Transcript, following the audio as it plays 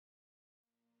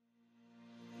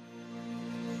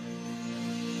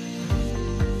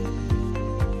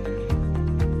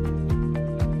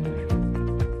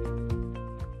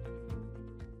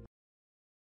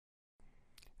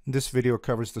This video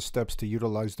covers the steps to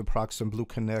utilize the Proxim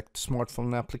BlueConnect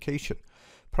smartphone application.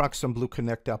 Proxim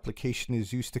BlueConnect application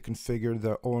is used to configure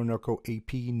the ORiNOCO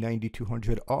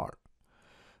AP-9200R.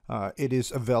 It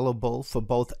is available for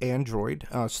both Android,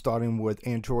 starting with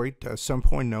Android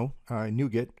 7.0,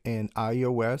 Nougat, and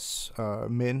iOS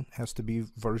Min has to be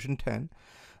version 10.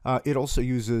 It also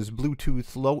uses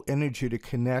Bluetooth Low Energy to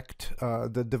connect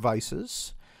the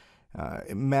devices.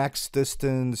 Max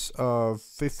distance of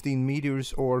 15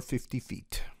 meters or 50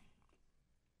 feet.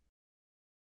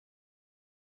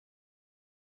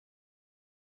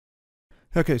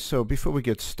 Okay, so before we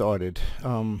get started,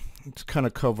 let's kind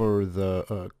of cover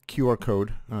the QR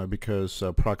code because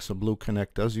Proxim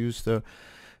BlueConnect does use the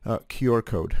QR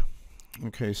code.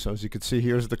 Okay, so as you can see,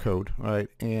 here's the code, right?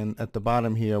 And at the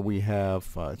bottom here we have,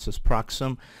 it says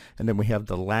Proxim, and then we have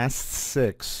the last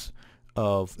 6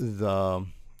 of the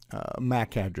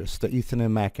MAC address, the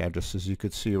Ethernet MAC address, as you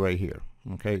could see right here.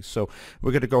 Okay, so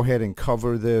we're going to go ahead and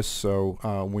cover this, so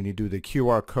when you do the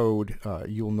QR code,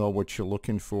 you'll know what you're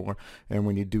looking for, and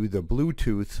when you do the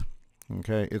Bluetooth,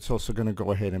 okay, it's also going to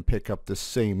go ahead and pick up the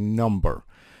same number.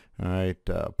 All right,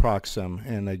 Proxim,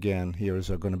 and again, here's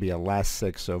going to be a last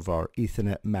 6 of our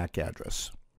Ethernet MAC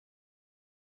address.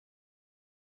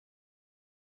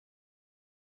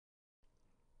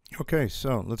 Okay,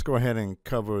 so let's go ahead and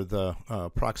cover the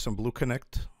Proxim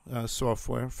BlueConnect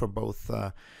software for both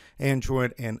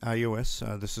Android and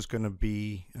iOS. This is going to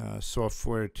be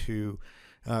software to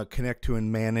connect to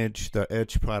and manage the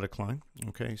Edge product line.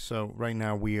 Okay, so right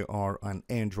now we are on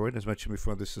Android. As mentioned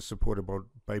before, this is supported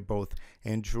by both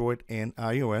Android and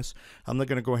iOS. I'm not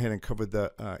going to go ahead and cover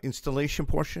the installation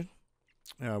portion.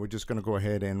 We're just going to go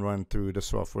ahead and run through the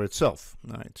software itself.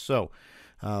 All right, so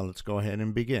let's go ahead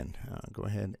and begin. Go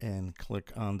ahead and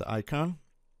click on the icon.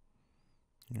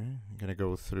 Okay, I'm going to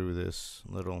go through this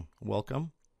little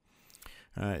welcome.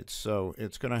 All right, so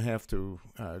it's going to have to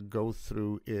go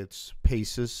through its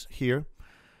paces here.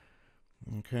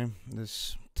 Okay,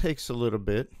 this takes a little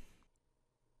bit.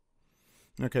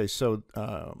 Okay, so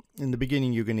in the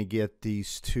beginning, you're going to get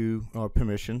these 2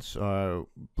 permissions.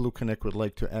 BlueConnect would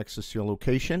like to access your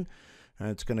location.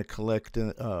 It's going to collect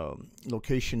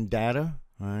location data.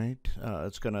 All right,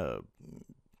 it's going to,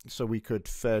 so we could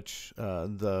fetch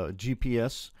the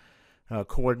GPS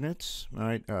coordinates. All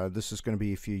right, this is going to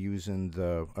be if you're using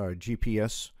the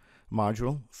GPS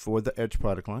module for the Edge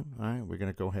product line. All right, we're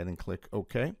going to go ahead and click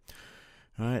OK.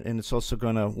 All right, and it's also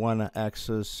going to want to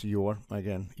access your,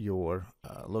 again, your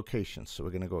location. So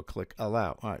we're going to go click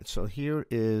Allow. All right, so here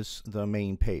is the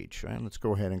main page. Right, let's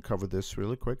go ahead and cover this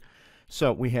really quick.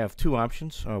 So we have 2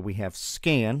 options. We have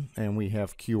Scan and we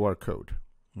have QR code.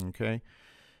 Okay.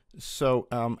 So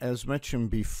as mentioned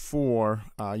before,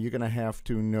 you're going to have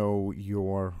to know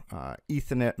your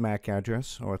Ethernet MAC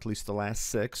address, or at least the last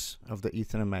 6 of the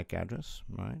Ethernet MAC address,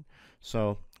 right?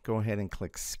 So go ahead and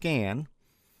click Scan.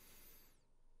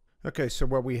 Okay, so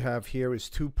what we have here is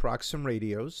 2 Proxim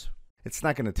radios. It's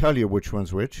not going to tell you which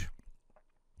one's which.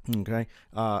 Okay,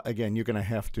 again, you're going to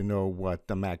have to know what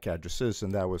the MAC address is,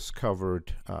 and that was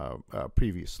covered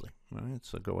previously. All right,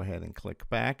 so go ahead and click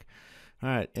back. All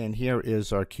right, and here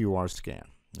is our QR scan.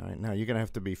 All right, now you're going to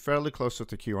have to be fairly close to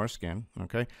the QR scan,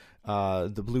 okay?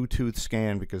 The Bluetooth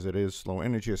scan, because it is low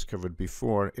energy, as covered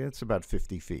before, it's about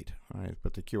 50 feet, all right?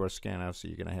 But the QR scan, obviously,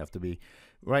 you're going to have to be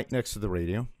right next to the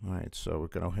radio. All right, so we're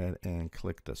going to go ahead and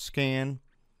click the scan.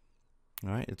 All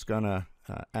right, it's going to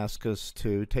ask us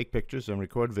to take pictures and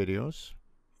record videos.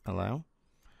 Allow.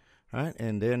 All right,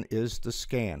 and then is the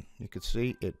scan. You can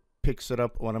see it picks it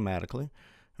up automatically.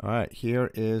 All right,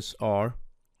 here is our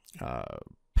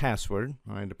password.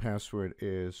 All right, the password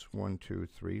is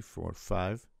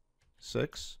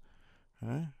 123456. All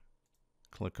right,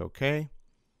 click OK.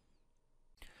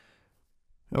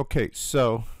 Okay,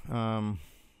 so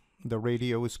the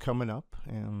radio is coming up,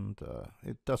 and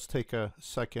it does take a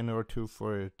second or 2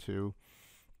 for it to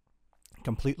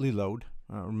completely load.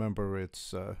 Remember,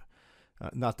 it's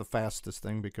not the fastest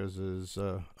thing because it's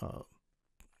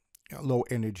low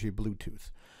energy Bluetooth.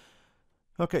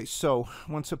 Okay, so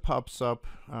once it pops up,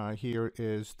 here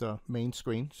is the main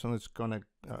screen. So it's going to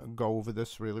go over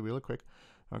this really quick.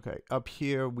 Okay, up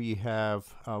here we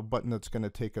have a button that's going to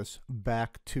take us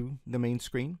back to the main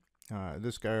screen.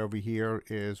 This guy over here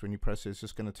is, when you press it, it's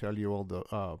just going to tell you all the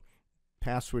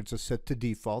passwords are set to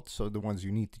default, so the ones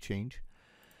you need to change.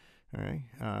 All right,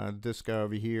 this guy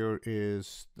over here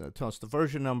is tells us the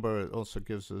version number. It also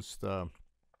gives us the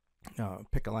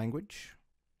pick a language.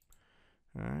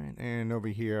 All right, and over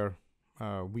here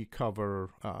we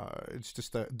cover it's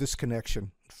just a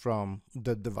disconnection from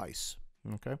the device.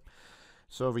 Okay,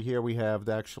 so over here we have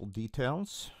the actual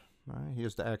details. All right,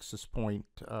 here's the access point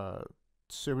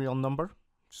serial number.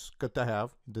 It's good to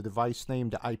have. The device name,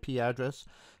 the IP address.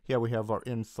 Here we have our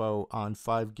info on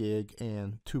 5 gig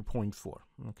and 2.4.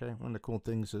 Okay, one of the cool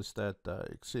things is that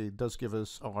see, it does give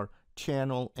us our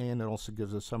channel, and it also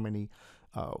gives us how many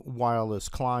wireless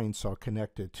clients are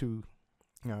connected to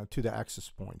the access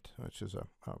point, which is a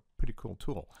pretty cool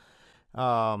tool.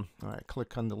 All right,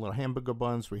 click on the little hamburger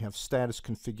buttons. We have status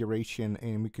configuration,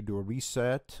 and we could do a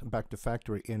reset, back to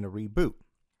factory, and a reboot.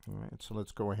 All right, so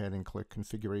let's go ahead and click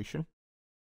configuration.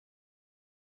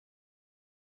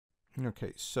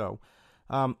 Okay, so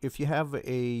if you have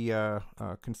a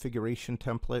configuration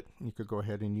template, you could go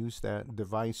ahead and use that.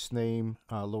 Device name,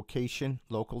 location,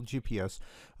 local GPS.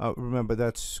 Remember,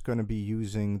 that's going to be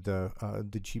using the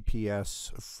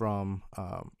GPS from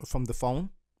the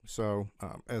phone. So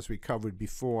as we covered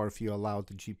before, if you allow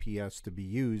the GPS to be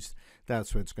used,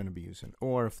 that's what it's going to be using.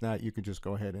 Or if not, you could just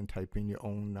go ahead and type in your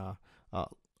own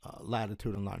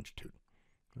latitude and longitude.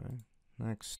 All right,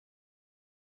 next.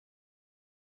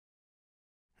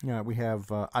 Yeah, we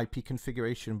have IP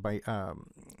configuration by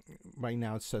right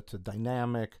now it's set to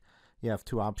dynamic. You have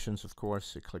two options, of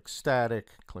course. You click static,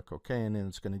 click OK, and then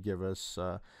it's going to give us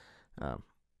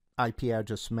IP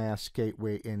address, mask,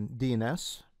 gateway, and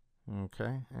DNS.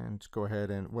 Okay, and go ahead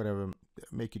and whatever,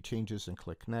 make your changes and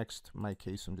click next. In my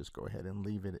case, I'm just go ahead and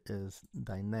leave it as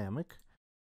dynamic.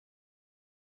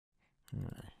 All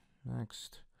right,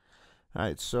 next. All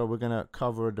right, so we're going to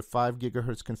cover the 5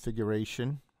 gigahertz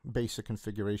configuration, basic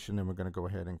configuration, and we're going to go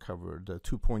ahead and cover the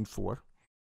 2.4.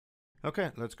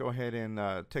 Okay, let's go ahead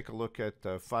and take a look at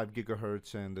the 5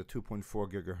 gigahertz and the 2.4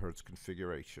 gigahertz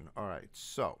configuration. All right,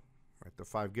 so at the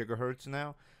 5 gigahertz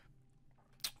now,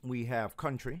 we have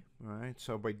country. All right,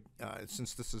 so by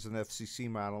since this is an FCC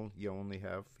model, you only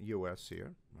have US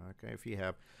here. Okay, if you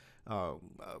have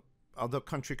other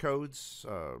country codes,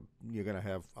 you're going to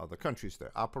have other countries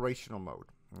there. Operational mode.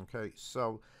 Okay,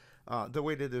 so the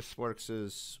way that this works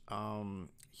is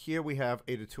here we have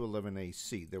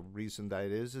 8211AC. The reason that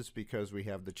is because we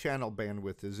have the channel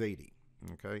bandwidth is 80.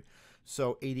 Okay,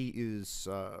 so 80 is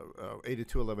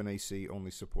 8211AC only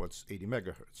supports 80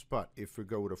 megahertz. But if we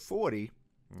go to 40,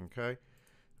 okay,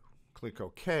 click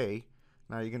OK.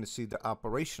 Now you're going to see the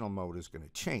operational mode is going to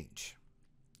change.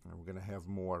 And we're going to have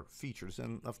more features,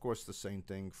 and of course the same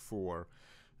thing for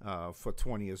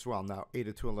 20 as well. Now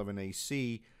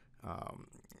 8211AC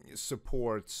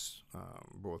supports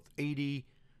both 80,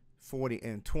 40,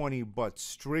 and 20, but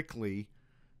strictly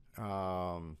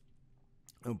the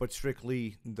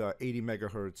 80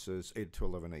 megahertz is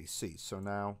 8211AC. So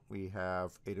now we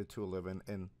have 8211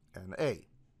 and A.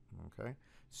 Okay,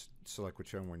 select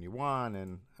whichever one you want,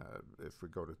 and if we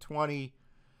go to 20,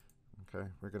 okay,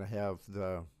 we're going to have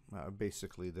the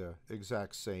basically the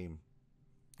exact same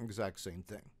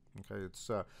thing. Okay,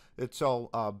 it's all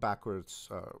backwards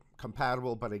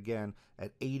compatible, but again,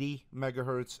 at 80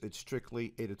 megahertz, it's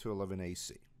strictly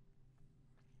 8211AC.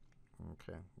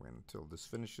 Okay, wait until this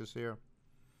finishes here.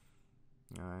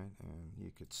 All right, and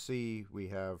you could see we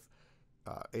have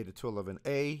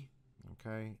 8211A.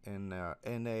 Okay, and NA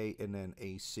and then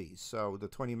AC. So the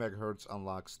 20 megahertz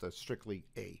unlocks the strictly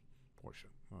A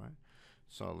portion. All right,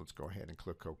 so let's go ahead and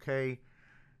click OK.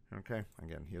 Okay,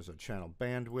 again, here's a channel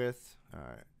bandwidth,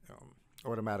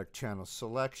 automatic channel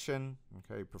selection.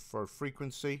 Okay, preferred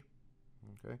frequency.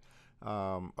 Okay,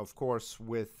 of course,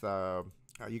 with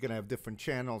you're going to have different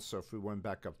channels. So if we went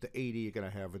back up to 80, you're going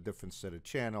to have a different set of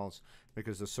channels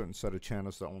because there's a certain set of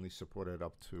channels that only supported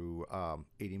up to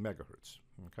 80 megahertz.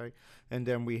 Okay, and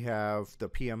then we have the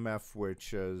PMF,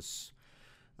 which is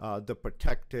the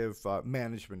protective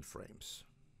management frames.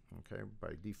 Okay,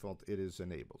 by default it is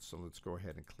enabled. So let's go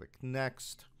ahead and click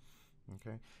next.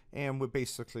 Okay, and we're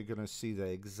basically going to see the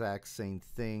exact same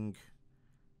thing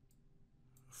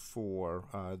for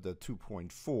the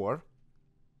 2.4.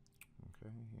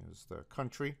 Okay, here's the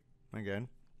country again.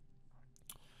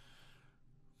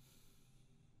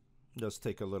 Does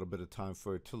take a little bit of time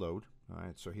for it to load. All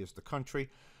right, so here's the country.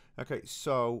 Okay,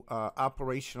 so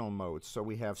operational mode. So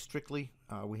we have strictly,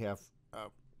 we have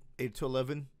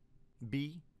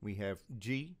 8211B, we have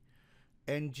G,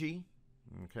 NG,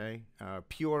 okay,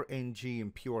 pure NG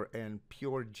and pure N.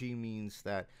 Pure G means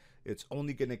that it's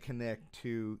only going to connect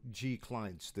to G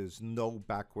clients. There's no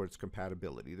backwards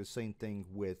compatibility. The same thing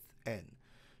with N.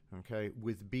 Okay,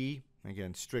 with B,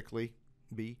 again, strictly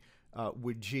B.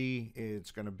 With G,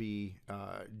 it's going to be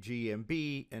G and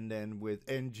B, and then with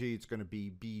NG, it's going to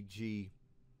be BG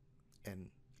and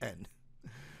N.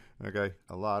 Okay,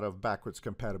 a lot of backwards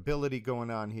compatibility going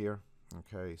on here.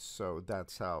 Okay, so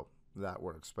that's how that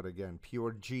works. But again,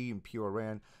 pure G and pure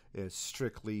N is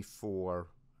strictly for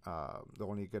they're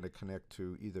only going to connect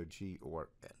to either G or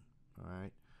N. All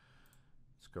right.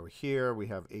 Let's go here. We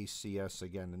have ACS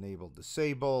again, enabled,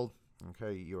 disabled.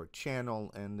 Okay, your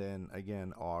channel, and then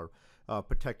again our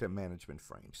protected management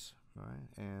frames. All right,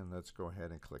 and let's go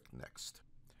ahead and click next.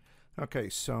 Okay,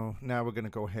 so now we're going to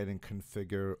go ahead and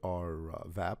configure our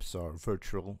VAPs, our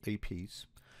virtual APs.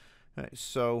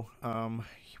 So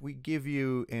we give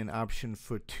you an option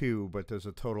for 2, but there's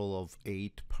a total of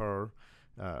 8 per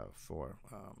for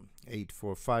 8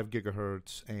 for 5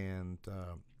 gigahertz and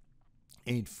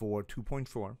 8 for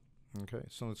 2.4. Okay,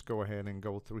 so let's go ahead and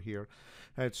go through here.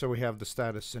 All right, so we have the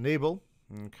status enable.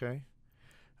 Okay,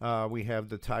 we have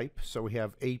the type. So we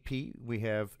have AP. We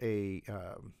have a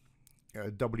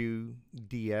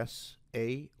WDS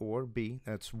A or B.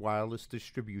 That's wireless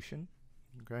distribution.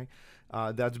 Okay,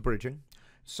 that's bridging.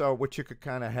 So what you could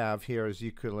kind of have here is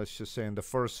you could, let's just say in the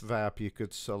first VAP, you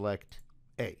could select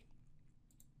A.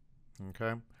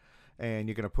 Okay, and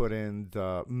you're going to put in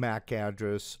the MAC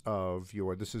address of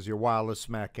your, this is your wireless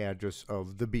MAC address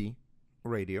of the B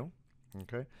radio.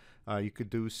 Okay, you could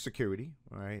do security,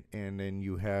 right? And then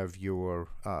you have your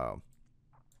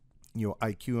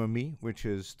IQME, which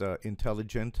is the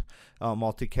intelligent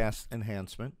multicast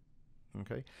enhancement.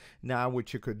 Okay, now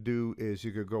what you could do is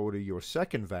you could go to your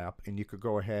second VAP and you could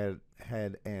go ahead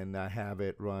and have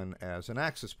it run as an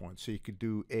access point. So you could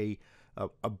do a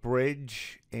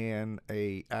bridge and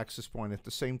a access point at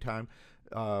the same time.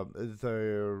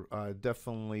 There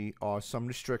definitely are some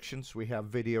restrictions. We have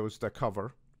videos that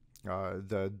cover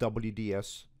the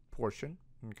WDS portion.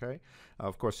 Okay,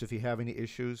 of course, if you have any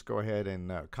issues, go ahead and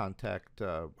contact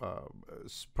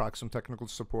Proxim technical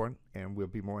support, and we'll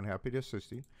be more than happy to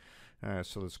assist you.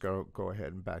 So let's go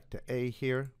ahead and back to A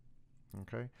here.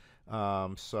 Okay,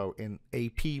 so in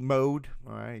AP mode,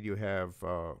 all right, you have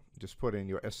just put in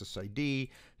your SSID,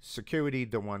 security,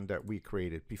 the one that we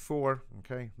created before.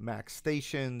 Okay, max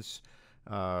stations,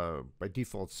 by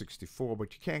default 64,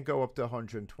 but you can't go up to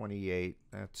 128.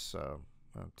 That's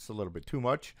a little bit too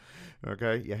much.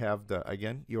 Okay, you have the,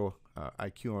 again, your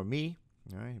IQME.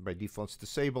 All right, by default it's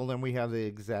disabled, and we have the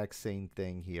exact same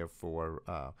thing here for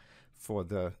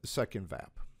the second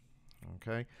VAP.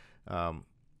 Okay,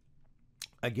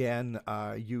 again,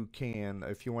 you can,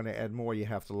 if you want to add more, you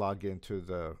have to log into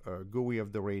the GUI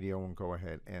of the radio and go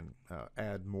ahead and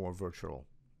add more virtual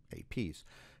APs.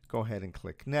 Go ahead and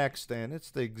click next, and it's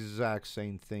the exact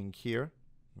same thing here.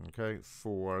 Okay,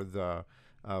 for the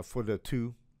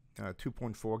 2.4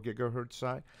 gigahertz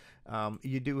side.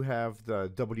 You do have the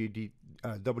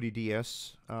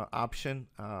WDS option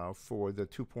for the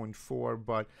 2.4,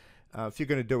 but if you're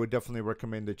going to do it, definitely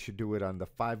recommend that you do it on the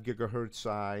 5 gigahertz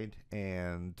side,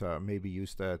 and maybe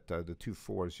use that the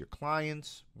 2.4 as your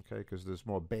clients, okay, because there's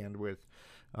more bandwidth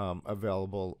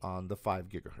available on the 5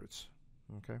 gigahertz.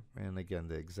 Okay, and again,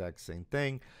 the exact same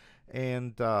thing.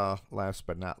 And last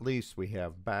but not least, we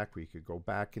have back, where you could go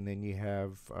back, and then you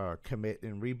have commit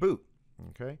and reboot.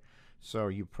 Okay, so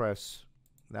you press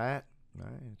that,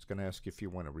 right? It's going to ask you if you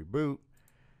want to reboot.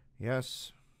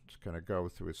 Yes, it's going to go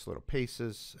through its little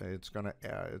paces. It's going to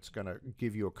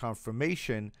give you a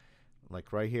confirmation,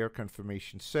 like right here,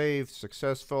 confirmation saved,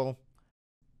 successful.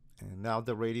 And now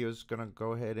the radio is going to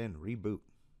go ahead and reboot.